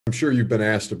I'm sure you've been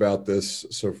asked about this,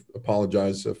 so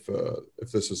apologize if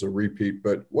this is a repeat.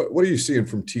 But what are you seeing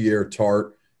from Tierre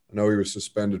Tart? I know he was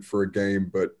suspended for a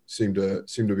game, but seemed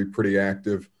to be pretty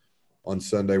active on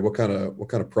Sunday. What kind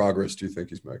of progress do you think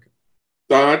he's making?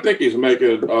 I think he's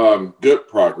making good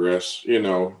progress.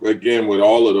 Again, with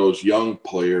all of those young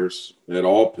players at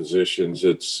all positions,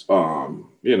 it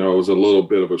was a little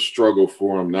bit of a struggle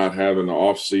for him not having the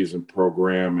off-season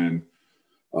program and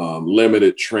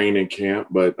limited training camp.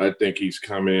 But I think he's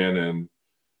come in and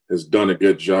has done a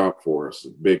good job for us. A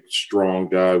big, strong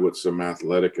guy with some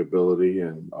athletic ability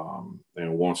and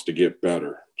wants to get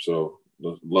better. So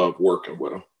love working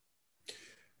with him.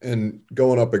 And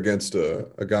going up against a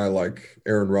guy like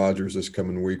Aaron Rodgers this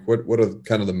coming week, what are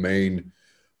kind of the main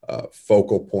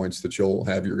focal points that you'll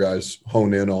have your guys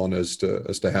hone in on as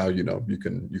to how you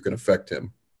can affect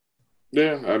him?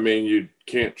 Yeah, I mean, you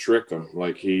can't trick him.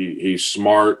 Like he's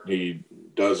smart. He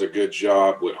does a good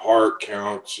job with hard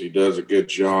counts. He does a good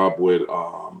job with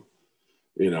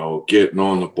getting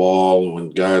on the ball when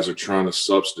guys are trying to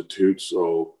substitute.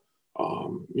 So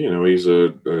he's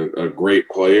a great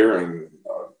player and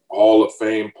Hall of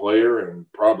Fame player and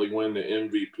probably win the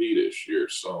MVP this year.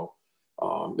 So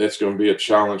it's going to be a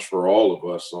challenge for all of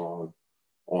us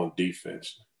on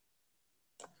defense.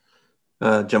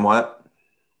 Jim Wyatt.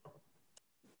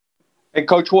 And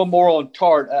Coach, one more on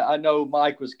Tart. I know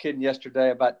Mike was kidding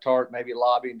yesterday about Tart maybe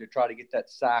lobbying to try to get that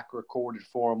sack recorded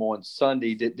for him on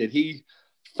Sunday. Did he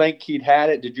think he'd had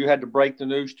it? Did you have to break the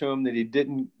news to him that he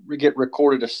didn't get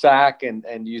recorded a sack, and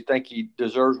do you think he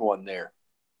deserves one there?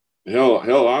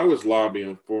 Hell, I was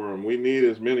lobbying for him. We need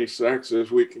as many sacks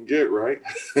as we can get, right?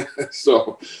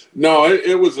 So, no,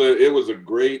 it was a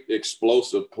great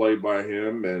explosive play by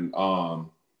him, and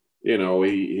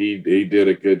he did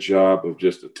a good job of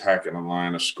just attacking the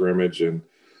line of scrimmage. And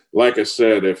like I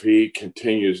said, if he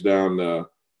continues down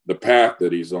the path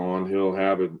that he's on, he'll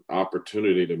have an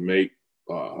opportunity to make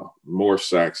more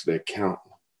sacks that count.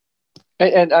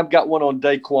 And I've got one on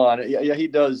Daquan. Yeah, he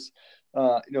does.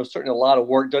 Certainly a lot of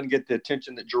work. Doesn't get the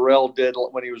attention that Jarrell did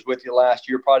when he was with you last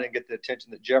year. Probably didn't get the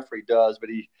attention that Jeffrey does, but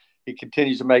he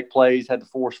continues to make plays. Had the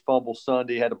forced fumble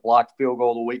Sunday. Had a blocked field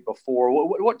goal the week before.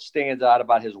 What stands out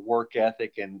about his work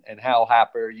ethic, and how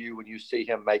happy are you when you see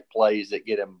him make plays that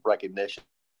get him recognition?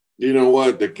 You know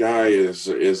what? The guy is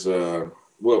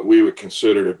what we would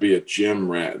consider to be a gym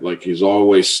rat. Like he's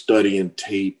always studying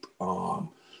tape,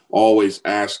 always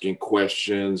asking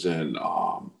questions, and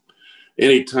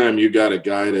anytime you got a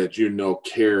guy that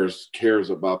cares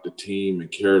about the team and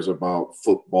cares about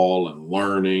football and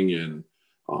learning and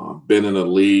been in the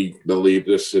league,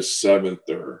 this is his 7th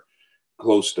or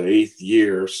close to 8th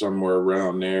year, somewhere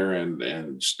around there,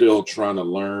 and still trying to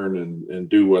learn and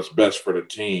do what's best for the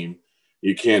team,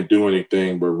 you can't do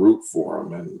anything but root for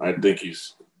him. And I think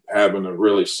he's having a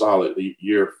really solid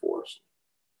year for us.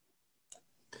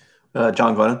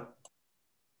 John Glennon.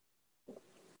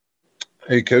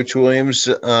 Hey, Coach Williams.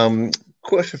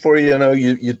 Question for you. I know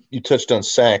you touched on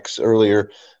sacks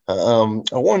earlier. I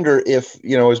wonder if,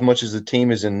 as much as the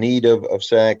team is in need of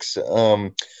sacks,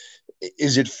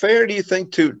 is it fair, do you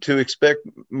think, to expect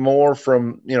more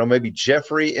from, maybe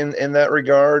Jeffrey in that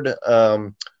regard?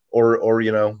 Or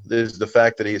is the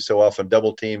fact that he's so often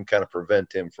double teamed kind of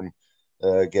prevent him from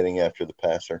getting after the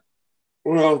passer?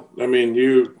 Well, I mean,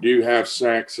 you have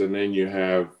sacks and then you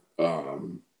have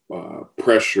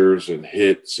pressures and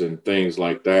hits and things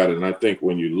like that. And I think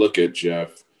when you look at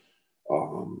Jeff,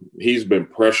 he's been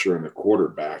pressuring the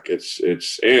quarterback.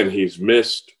 And he's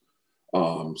missed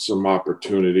some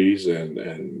opportunities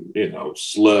and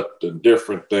slipped and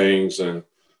different things. And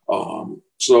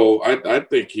so I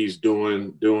think he's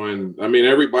doing. I mean,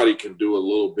 everybody can do a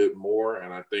little bit more,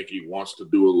 and I think he wants to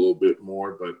do a little bit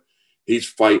more. But he's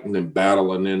fighting and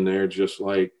battling in there, just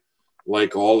like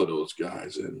all of those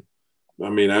guys. And I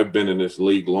mean, I've been in this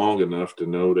league long enough to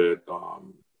know that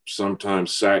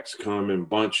sometimes sacks come in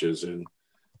bunches, and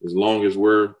as long as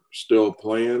we're still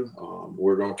playing,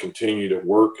 we're going to continue to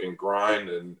work and grind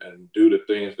and do the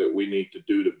things that we need to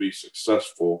do to be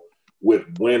successful with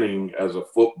winning as a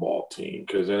football team,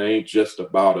 because it ain't just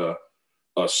about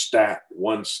a stat,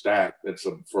 one stat.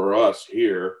 For us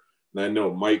here, and I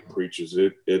know Mike preaches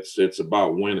it, it's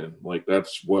about winning. Like,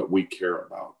 that's what we care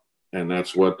about, and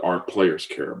that's what our players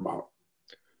care about.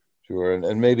 Sure.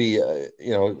 And maybe,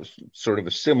 sort of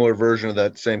a similar version of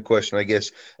that same question, I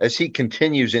guess, as he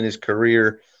continues in his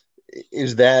career,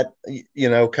 is that,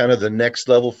 kind of the next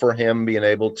level for him, being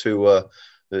able to,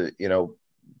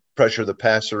 pressure the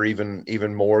passer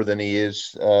even more than he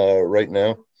is right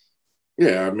now?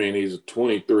 Yeah, I mean, he's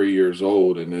 23 years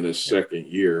old and in his second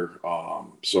year.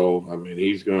 So I mean,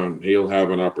 he'll have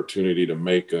an opportunity to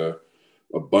make a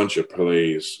bunch of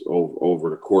plays over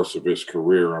the course of his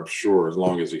career, I'm sure, as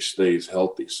long as he stays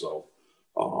healthy. So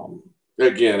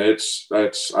again,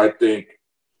 that's I think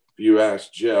if you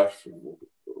ask Jeff,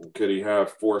 could he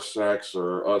have 4 sacks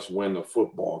or us win the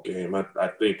football game? I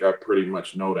think I pretty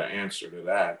much know the answer to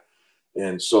that.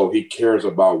 And so he cares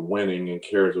about winning and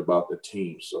cares about the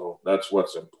team. So that's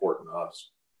what's important to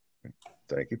us.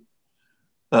 Thank you.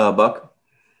 Buck?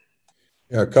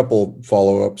 Yeah, a couple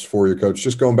follow-ups for you, Coach.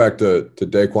 Just going back to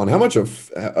Daquan, how much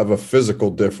of a physical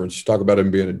difference, you talk about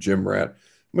him being a gym rat,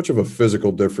 how much of a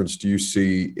physical difference do you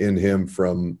see in him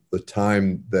from the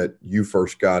time that you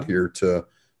first got here to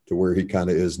where he kind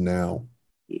of is now?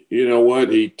 You know what?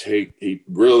 He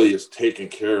really is taking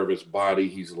care of his body.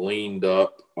 He's leaned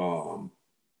up,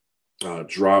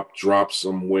 dropped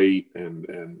some weight,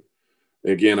 and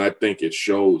again, I think it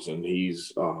shows. And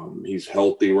he's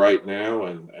healthy right now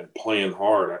and playing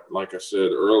hard. Like I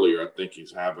said earlier, I think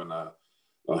he's having a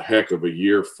heck of a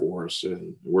year for us,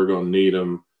 and we're going to need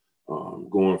him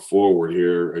going forward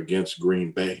here against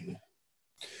Green Bay.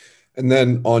 And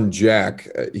then on Jack,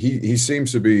 he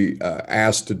seems to be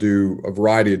asked to do a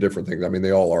variety of different things. I mean,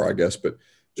 they all are, I guess, but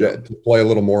to play a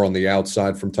little more on the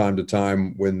outside from time to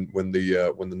time when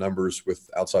the numbers with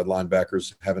outside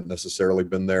linebackers haven't necessarily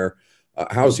been there.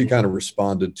 How's he kind of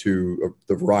responded to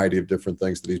the variety of different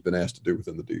things that he's been asked to do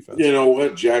within the defense? You know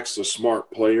what? Jack's a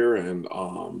smart player, and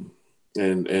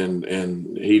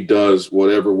he does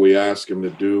whatever we ask him to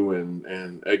do.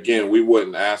 And again, we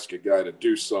wouldn't ask a guy to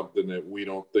do something that we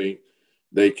don't think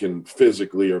they can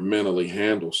physically or mentally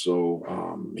handle.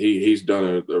 So he's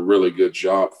done a really good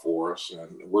job for us,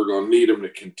 and we're going to need him to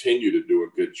continue to do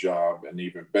a good job and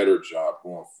even better job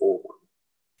going forward.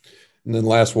 And then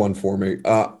last one for me.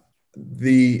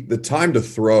 The time to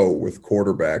throw with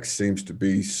quarterbacks seems to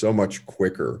be so much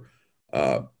quicker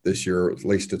this year. At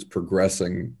least it's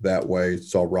progressing that way.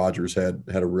 Saw Rodgers had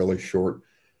a really short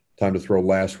time to throw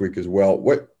last week as well.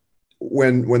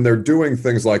 When they're doing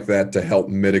things like that to help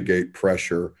mitigate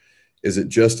pressure, is it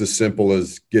just as simple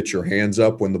as get your hands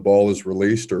up when the ball is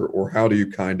released, or how do you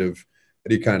kind of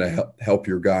help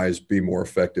your guys be more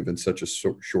effective in such a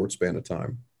short span of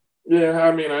time? Yeah,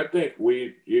 I mean, I think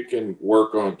you can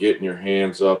work on getting your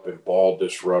hands up and ball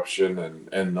disruption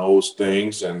and those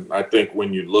things. And I think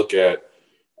when you look at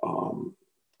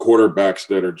quarterbacks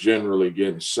that are generally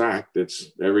getting sacked,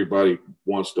 it's everybody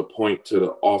wants to point to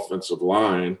the offensive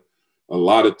line a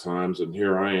lot of times. And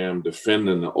here I am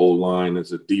defending the O-line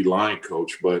as a D-line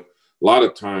coach, but a lot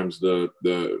of times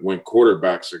when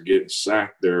quarterbacks are getting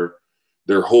sacked, they're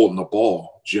holding the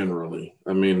ball generally.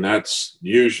 I mean, that's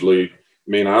usually. I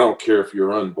mean, I don't care if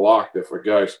you're unblocked. If a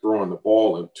guy's throwing the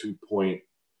ball in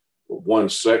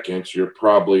 2.1 seconds, you're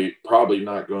probably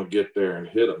not going to get there and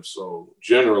hit him. So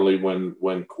generally, when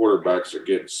quarterbacks are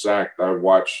getting sacked, I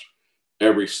watch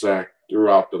every sack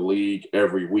throughout the league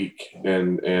every week,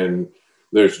 and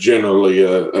there's generally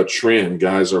a trend.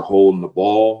 Guys are holding the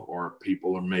ball, or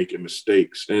people are making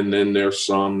mistakes, and then there's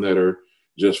some that are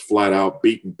just flat out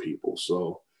beating people.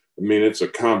 So I mean, it's a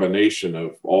combination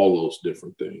of all those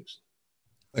different things.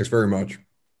 Thanks very much.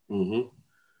 Mm-hmm.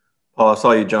 Paul, I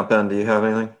saw you jump in. Do you have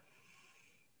anything?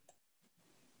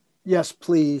 Yes,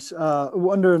 please.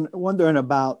 Wondering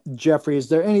about Jeffrey. Is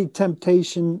there any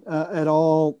temptation at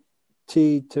all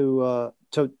to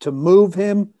move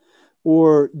him,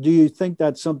 or do you think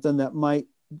that's something that might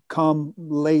come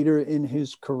later in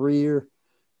his career,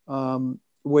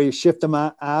 where you shift him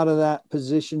out of that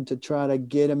position to try to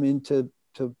get him into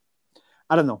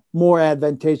I don't know, more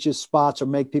advantageous spots, or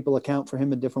make people account for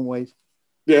him in different ways?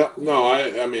 Yeah, no,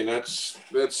 I mean, that's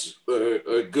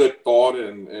a good thought.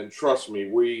 And trust me,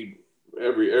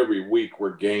 every week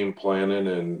we're game planning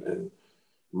and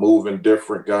moving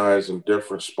different guys in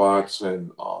different spots.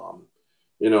 And,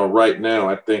 right now,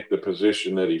 I think the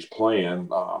position that he's playing,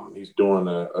 he's doing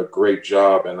a great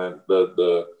job. And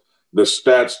the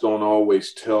stats don't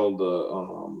always tell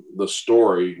the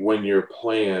story when you're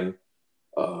playing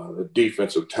the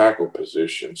defensive tackle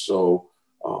position. So,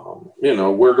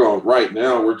 we're going right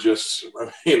now.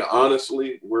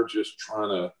 Honestly, we're just trying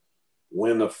to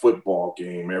win a football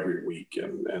game every week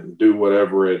and do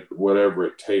whatever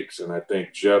it takes. And I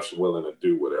think Jeff's willing to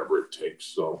do whatever it takes.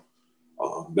 So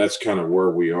that's kind of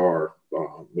where we are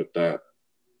with that.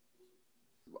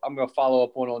 I'm going to follow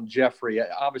up on Jeffrey.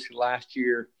 Obviously, last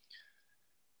year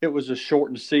it was a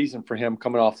shortened season for him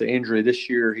coming off the injury. This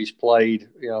year he's played,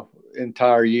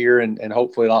 entire year and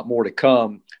hopefully a lot more to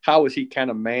come. How has he kind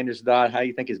of managed that? How do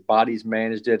you think his body's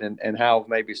managed it, and how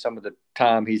maybe some of the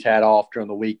time he's had off during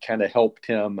the week kind of helped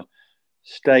him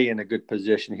stay in a good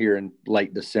position here in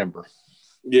late December?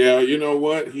 Yeah, you know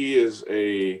what? He is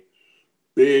a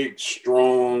big,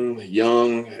 strong,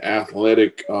 young,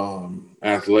 athletic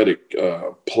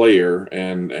player,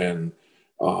 and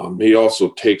he also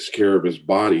takes care of his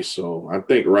body. So I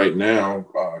think right now,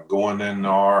 going in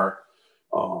our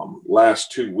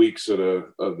last 2 weeks of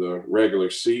the regular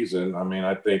season, I mean,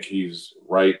 I think he's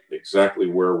right exactly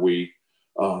where we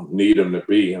need him to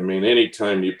be. I mean,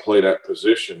 anytime you play that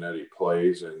position that he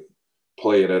plays and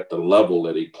play it at the level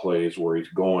that he plays, where he's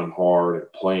going hard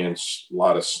and playing a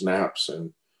lot of snaps, and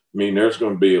I mean, there's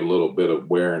going to be a little bit of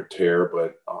wear and tear,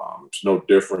 but it's no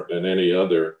different than any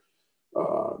other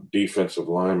defensive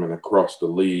lineman across the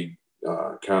league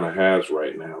kind of has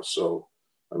right now. So,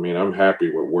 I mean, I'm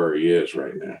happy with where he is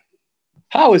right now.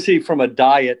 How is he from a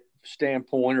diet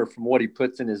standpoint, or from what he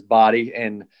puts in his body,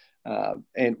 and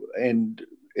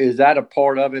is that a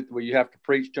part of it where you have to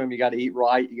preach to him? You got to eat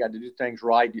right. You got to do things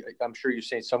right. I'm sure you've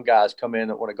seen some guys come in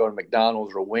that want to go to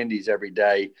McDonald's or Wendy's every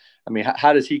day. I mean,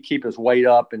 how does he keep his weight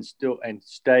up and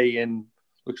stay in,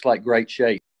 looks like, great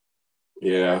shape?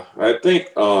 Yeah, I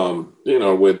think,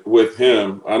 with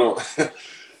him,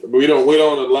 we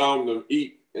don't allow him to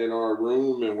eat in our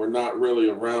room, and we're not really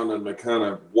around him to kind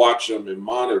of watch him and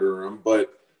monitor him,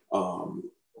 but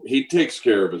he takes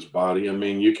care of his body. I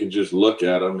mean, you can just look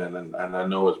at him, and I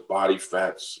know his body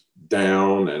fat's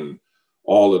down and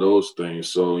all of those things.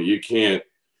 So you can't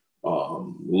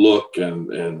look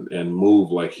and move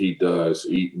like he does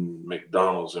eating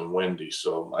McDonald's and Wendy's.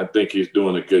 So I think he's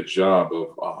doing a good job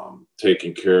of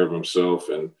taking care of himself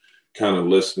and kind of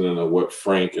listening to what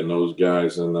Frank and those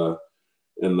guys in the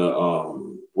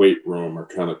weight room are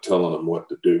kind of telling him what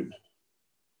to do.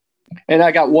 And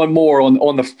I got one more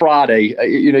on the Friday.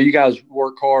 You guys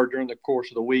work hard during the course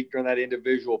of the week. During that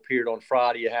individual period on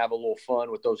Friday, you have a little fun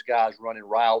with those guys running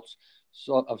routes.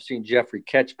 So I've seen Jeffrey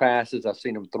catch passes. I've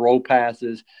seen him throw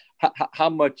passes. How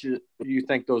much do you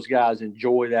think those guys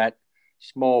enjoy that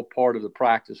small part of the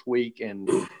practice week, and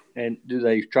do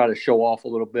they try to show off a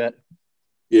little bit?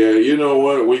 Yeah, you know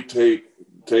what? We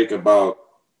take about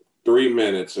 3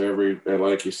 minutes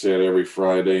like you said, every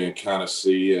Friday, and kind of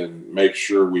see and make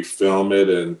sure we film it.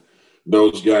 And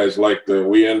those guys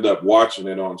we end up watching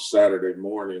it on Saturday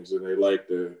mornings, and they like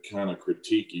to kind of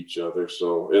critique each other.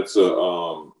 So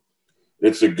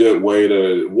it's a good way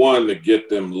to, one, to get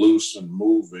them loose and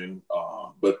moving,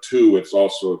 but two, it's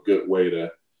also a good way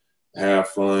to have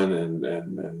fun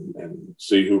and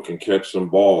see who can catch some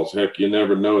balls. Heck, you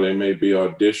never know, they may be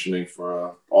auditioning for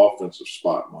an offensive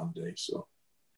spot one day. So